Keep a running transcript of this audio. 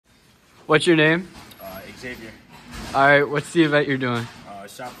What's your name? Xavier. All right, what's the event you're doing?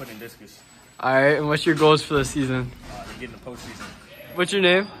 Shot put and discus. All right, and what's your goals for the season? To get in the postseason. What's your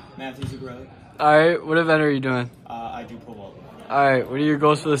name? Mathew. All right, what event are you doing? I do pole vault. All right, what are your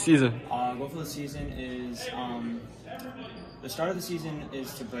goals for the season? Goal for the season is the start of the season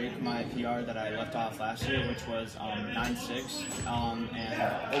is to break my PR that I left off last year, which was 9.6.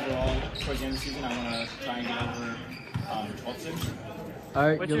 And overall, towards the end of the season, I want to try and get over 12.6. All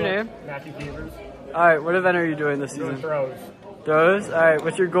right, what's your name? Mathew. All right, what event are you doing this season? Throws. Throws? All right,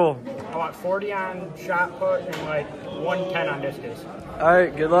 what's your goal? I want 40 on shot put and like 110 on discus. All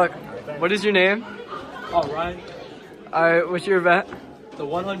right, good luck. What is your name? Oh, Ryan. All right, what's your event? The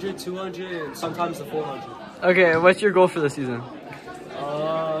 100, 200, and sometimes the 400. Okay, what's your goal for the season?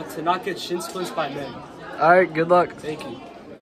 To not get shin splints by men. All right, good luck. Thank you.